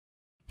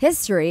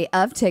History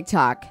of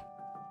TikTok.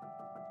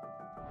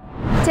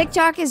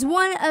 TikTok is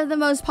one of the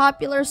most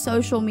popular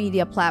social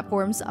media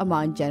platforms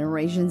among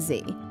Generation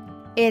Z.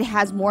 It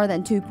has more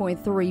than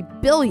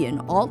 2.3 billion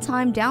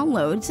all-time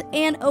downloads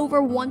and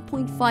over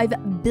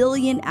 1.5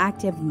 billion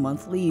active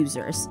monthly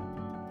users.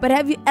 But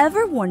have you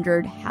ever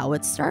wondered how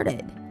it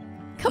started?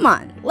 Come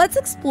on, let's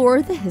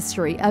explore the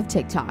history of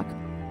TikTok.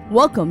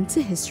 Welcome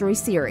to History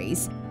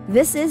Series.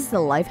 This is the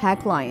Life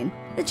Hack Lion,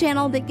 the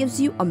channel that gives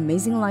you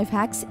amazing life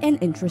hacks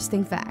and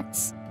interesting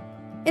facts.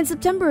 In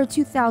September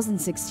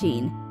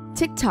 2016,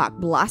 TikTok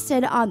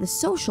blasted on the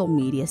social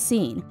media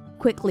scene,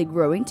 quickly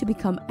growing to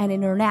become an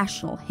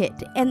international hit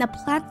and a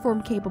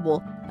platform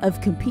capable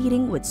of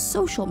competing with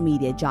social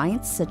media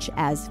giants such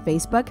as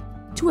Facebook,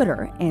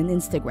 Twitter, and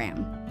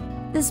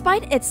Instagram.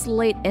 Despite its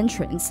late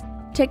entrance,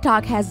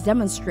 TikTok has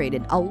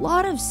demonstrated a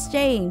lot of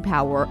staying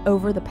power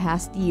over the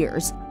past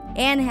years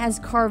and has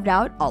carved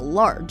out a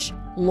large,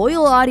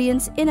 loyal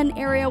audience in an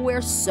area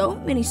where so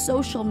many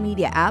social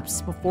media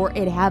apps before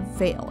it have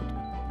failed.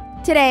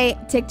 Today,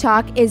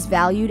 TikTok is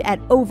valued at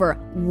over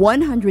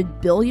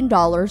 $100 billion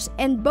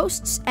and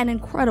boasts an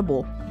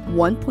incredible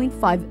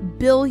 1.5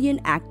 billion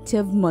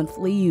active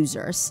monthly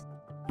users.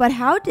 But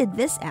how did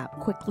this app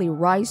quickly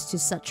rise to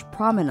such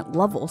prominent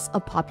levels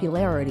of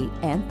popularity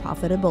and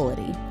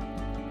profitability?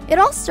 It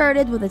all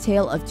started with a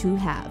tale of two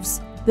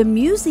halves: the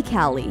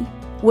Musical.ly,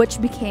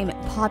 which became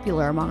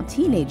popular among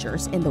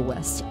teenagers in the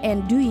West,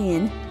 and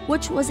Douyin,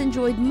 which was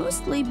enjoyed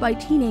mostly by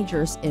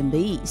teenagers in the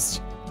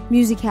East.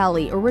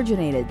 Musical.ly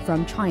originated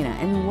from China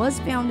and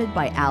was founded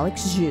by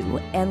Alex Zhu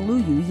and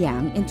Luyu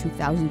Yang in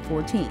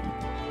 2014.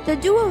 The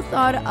duo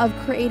thought of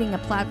creating a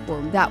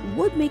platform that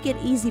would make it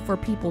easy for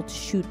people to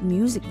shoot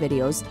music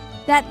videos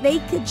that they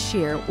could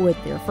share with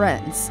their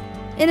friends.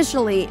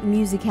 Initially,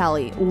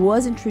 Musical.ly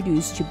was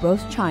introduced to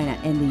both China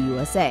and the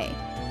USA.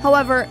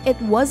 However, it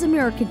was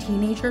American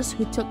teenagers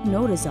who took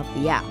notice of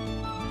the app.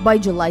 By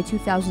July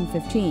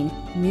 2015,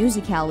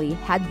 Musical.ly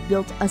had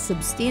built a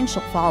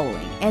substantial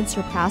following and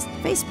surpassed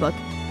Facebook,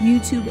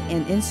 YouTube,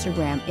 and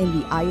Instagram in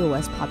the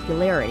iOS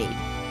popularity.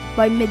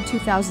 By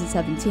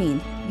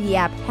mid-2017, the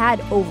app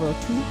had over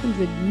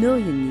 200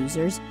 million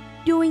users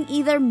doing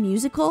either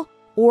musical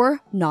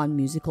or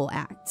non-musical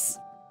acts.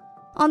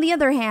 On the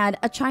other hand,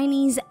 a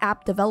Chinese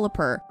app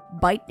developer,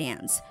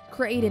 ByteDance,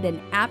 created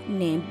an app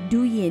named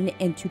Douyin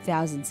in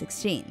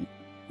 2016.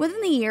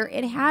 Within the year,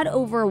 it had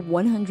over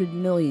 100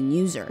 million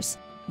users,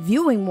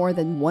 viewing more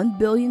than 1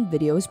 billion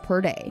videos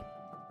per day.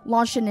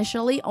 Launched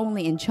initially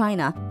only in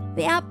China,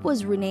 the app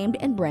was renamed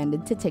and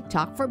branded to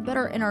TikTok for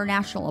better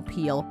international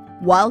appeal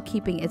while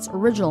keeping its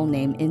original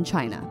name in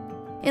China.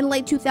 In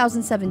late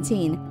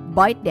 2017,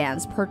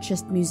 ByteDance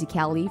purchased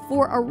Musical.ly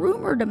for a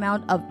rumored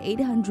amount of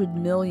 $800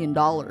 million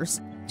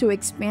to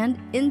expand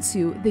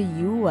into the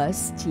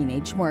US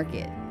teenage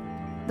market.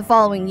 The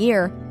following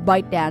year,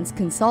 ByteDance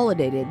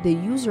consolidated the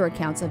user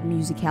accounts of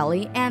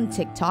Musical.ly and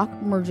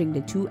TikTok, merging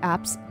the two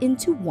apps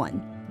into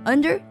one,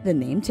 under the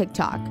name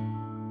TikTok.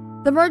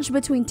 The merge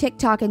between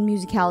TikTok and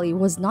Musical.ly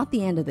was not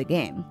the end of the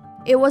game.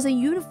 It was a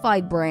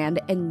unified brand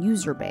and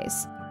user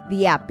base.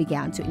 The app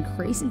began to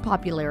increase in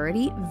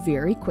popularity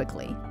very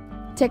quickly.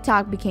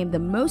 TikTok became the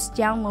most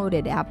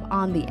downloaded app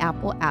on the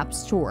Apple App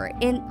Store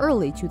in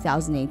early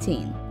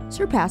 2018,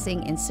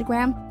 surpassing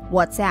Instagram,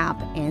 WhatsApp,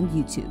 and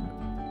YouTube.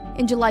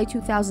 In July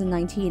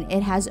 2019,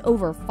 it has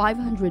over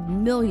 500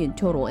 million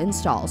total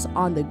installs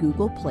on the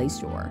Google Play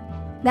Store.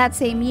 That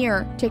same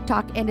year,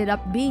 TikTok ended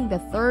up being the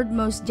third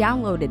most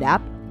downloaded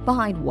app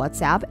behind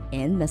WhatsApp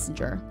and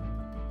Messenger.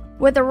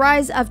 With the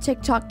rise of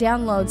TikTok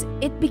downloads,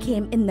 it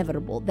became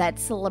inevitable that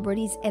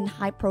celebrities and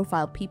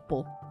high-profile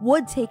people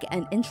would take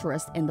an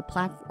interest in the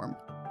platform.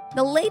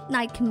 The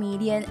late-night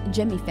comedian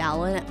Jimmy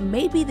Fallon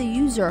may be the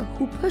user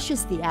who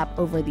pushes the app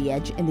over the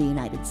edge in the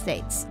United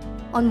States.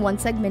 On one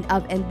segment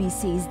of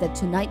NBC's The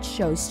Tonight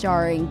Show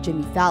starring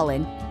Jimmy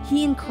Fallon,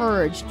 he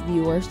encouraged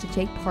viewers to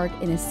take part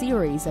in a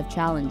series of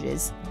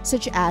challenges,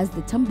 such as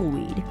the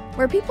tumbleweed,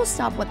 where people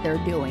stop what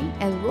they're doing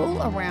and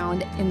roll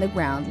around in the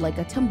ground like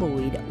a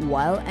tumbleweed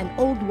while an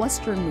old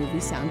Western movie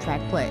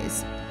soundtrack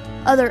plays.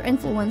 Other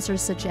influencers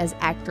such as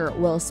actor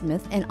Will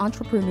Smith and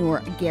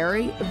entrepreneur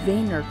Gary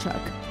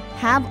Vaynerchuk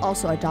have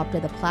also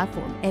adopted the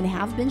platform and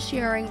have been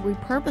sharing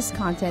repurposed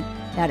content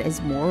that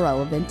is more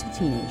relevant to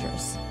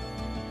teenagers.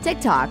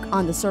 TikTok,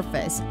 on the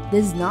surface,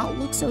 does not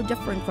look so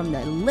different from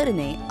the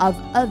litany of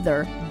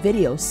other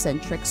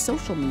video-centric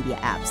social media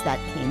apps that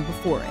came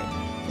before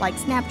it, like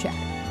Snapchat,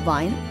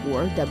 Vine,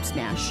 or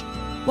Dubsmash.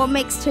 What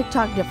makes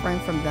TikTok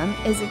different from them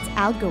is its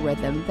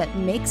algorithm that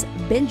makes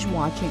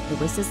binge-watching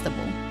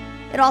irresistible.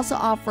 It also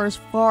offers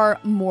far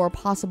more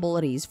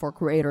possibilities for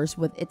creators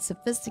with its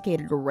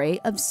sophisticated array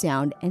of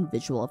sound and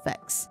visual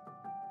effects.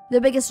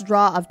 The biggest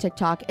draw of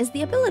TikTok is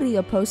the ability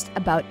to post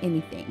about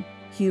anything: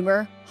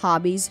 humor,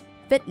 hobbies,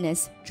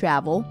 fitness,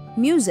 travel,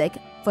 music,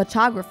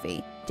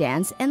 photography,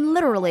 dance, and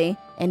literally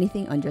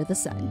anything under the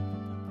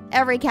sun.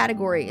 Every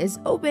category is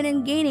open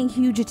and gaining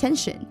huge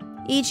attention.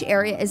 Each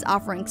area is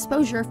offering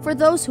exposure for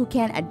those who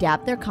can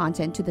adapt their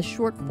content to the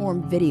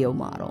short-form video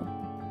model.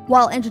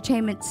 While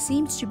entertainment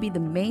seems to be the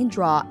main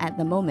draw at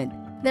the moment,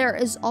 there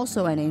is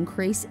also an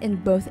increase in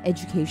both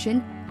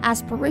education,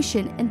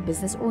 aspiration, and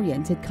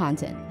business-oriented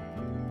content.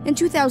 In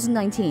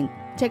 2019,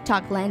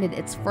 TikTok landed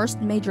its first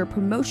major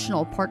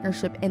promotional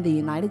partnership in the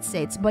United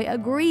States by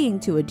agreeing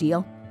to a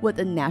deal with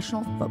the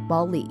National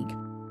Football League.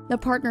 The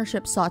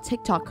partnership saw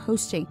TikTok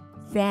hosting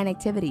fan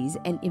activities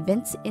and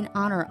events in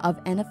honor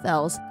of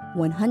NFL's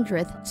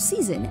 100th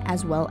season,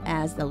 as well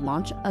as the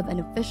launch of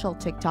an official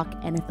TikTok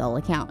NFL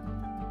account.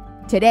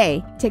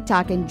 Today,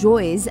 TikTok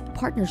enjoys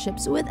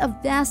partnerships with a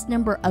vast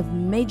number of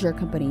major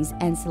companies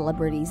and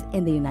celebrities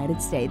in the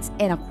United States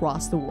and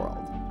across the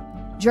world.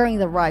 During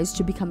the rise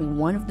to becoming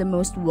one of the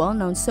most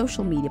well-known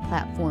social media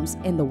platforms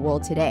in the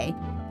world today,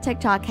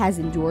 TikTok has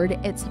endured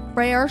its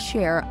fair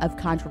share of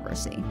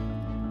controversy.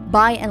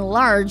 By and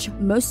large,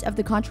 most of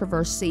the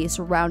controversy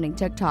surrounding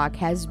TikTok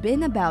has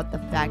been about the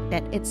fact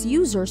that its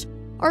users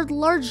are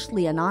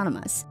largely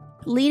anonymous,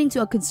 leading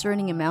to a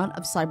concerning amount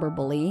of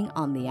cyberbullying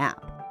on the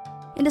app.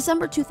 In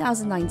December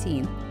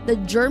 2019, the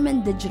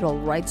German digital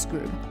rights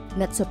group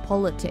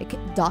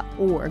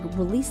Netzopolitik.org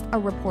released a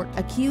report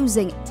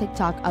accusing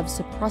TikTok of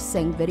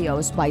suppressing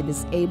videos by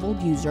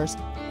disabled users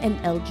and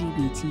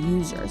LGBT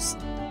users.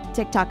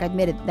 TikTok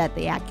admitted that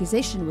the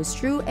accusation was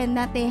true and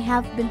that they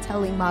have been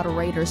telling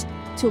moderators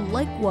to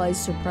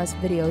likewise suppress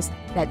videos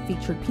that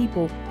featured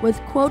people with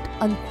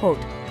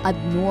quote-unquote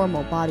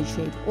abnormal body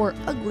shape or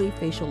ugly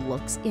facial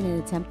looks in an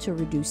attempt to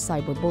reduce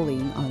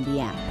cyberbullying on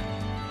the app.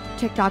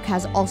 TikTok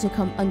has also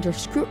come under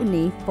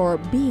scrutiny for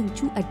being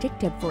too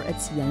addictive for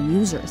its young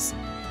users.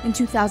 In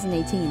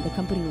 2018, the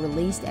company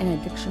released an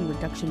addiction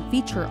reduction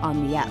feature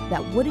on the app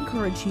that would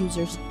encourage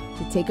users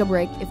to take a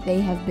break if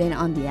they have been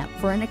on the app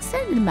for an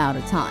extended amount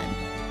of time.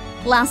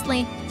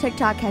 Lastly,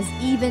 TikTok has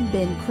even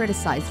been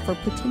criticized for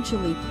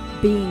potentially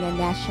being a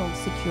national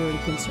security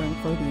concern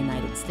for the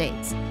United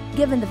States,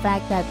 given the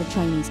fact that the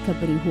Chinese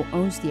company who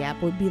owns the app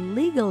would be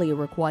legally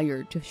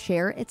required to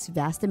share its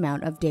vast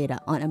amount of data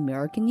on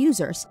American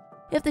users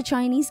if the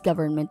Chinese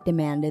government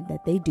demanded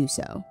that they do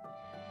so.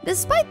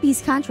 Despite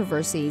these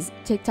controversies,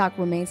 TikTok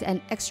remains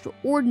an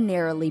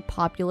extraordinarily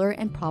popular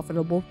and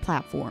profitable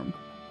platform.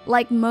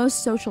 Like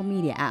most social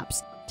media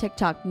apps,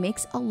 TikTok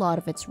makes a lot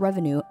of its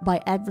revenue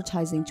by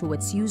advertising to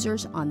its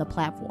users on the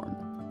platform.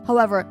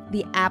 However,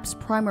 the app's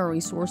primary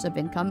source of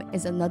income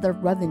is another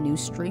revenue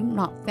stream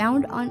not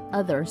found on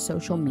other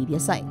social media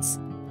sites.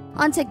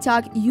 On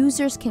TikTok,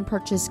 users can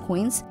purchase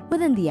coins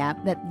within the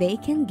app that they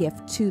can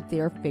gift to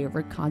their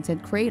favorite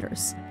content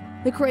creators.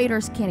 The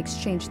creators can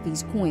exchange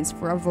these coins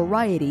for a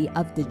variety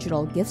of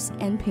digital gifts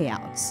and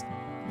payouts.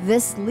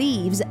 This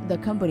leaves the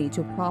company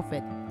to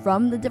profit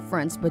from the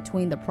difference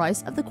between the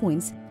price of the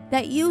coins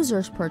that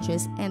users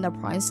purchase and the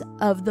price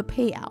of the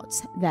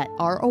payouts that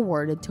are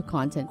awarded to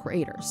content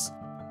creators.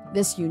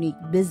 This unique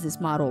business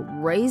model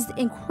raised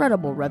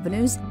incredible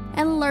revenues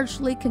and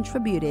largely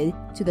contributed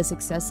to the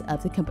success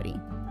of the company.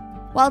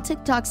 While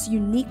TikTok's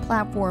unique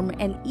platform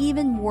and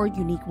even more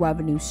unique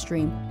revenue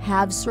stream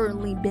have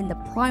certainly been the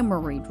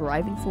primary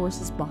driving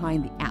forces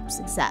behind the app's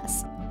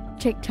success,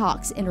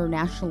 TikTok's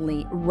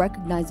internationally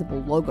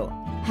recognizable logo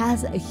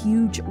has a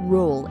huge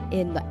role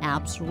in the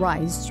app's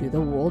rise to the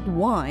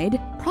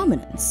worldwide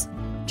prominence.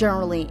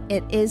 Generally,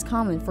 it is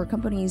common for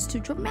companies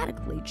to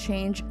dramatically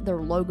change their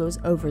logos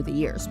over the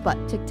years, but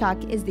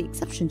TikTok is the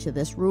exception to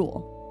this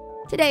rule.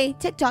 Today,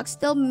 TikTok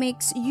still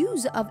makes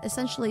use of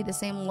essentially the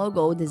same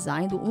logo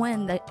designed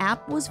when the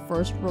app was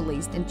first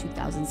released in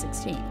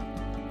 2016.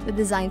 The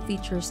design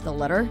features the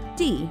letter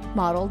D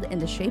modeled in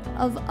the shape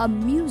of a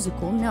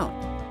musical note,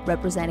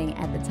 representing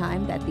at the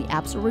time that the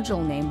app's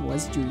original name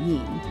was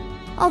Douyin.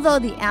 Although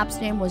the app's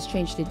name was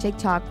changed to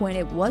TikTok when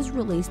it was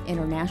released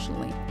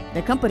internationally,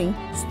 the company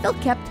still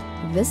kept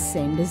this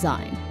same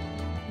design.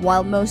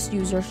 While most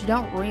users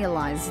don't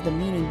realize the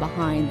meaning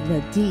behind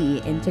the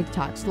D in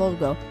TikTok's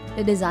logo,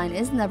 the design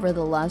is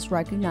nevertheless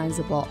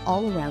recognizable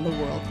all around the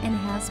world and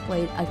has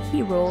played a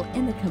key role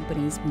in the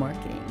company's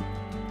marketing.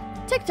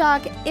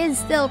 TikTok is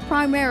still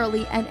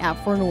primarily an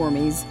app for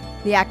normies.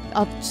 The act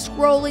of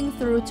scrolling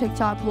through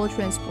TikTok will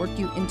transport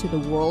you into the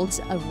worlds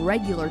of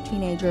regular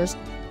teenagers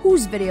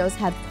whose videos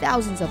have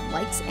thousands of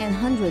likes and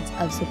hundreds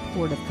of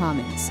supportive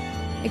comments.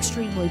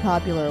 Extremely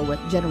popular with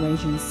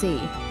Generation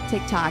Z,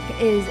 TikTok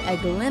is a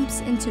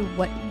glimpse into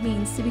what it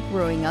means to be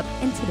growing up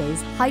in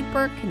today's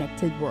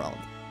hyper-connected world.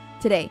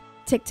 Today,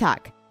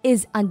 TikTok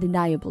is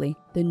undeniably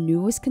the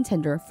newest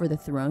contender for the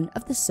throne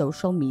of the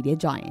social media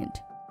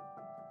giant.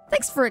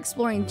 Thanks for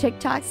exploring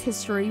TikTok's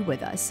history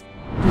with us.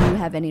 Do you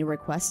have any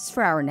requests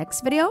for our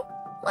next video?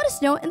 Let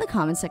us know in the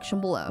comment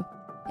section below.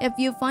 If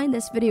you find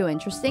this video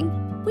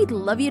interesting, we'd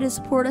love you to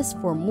support us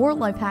for more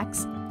life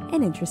hacks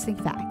and interesting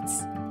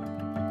facts.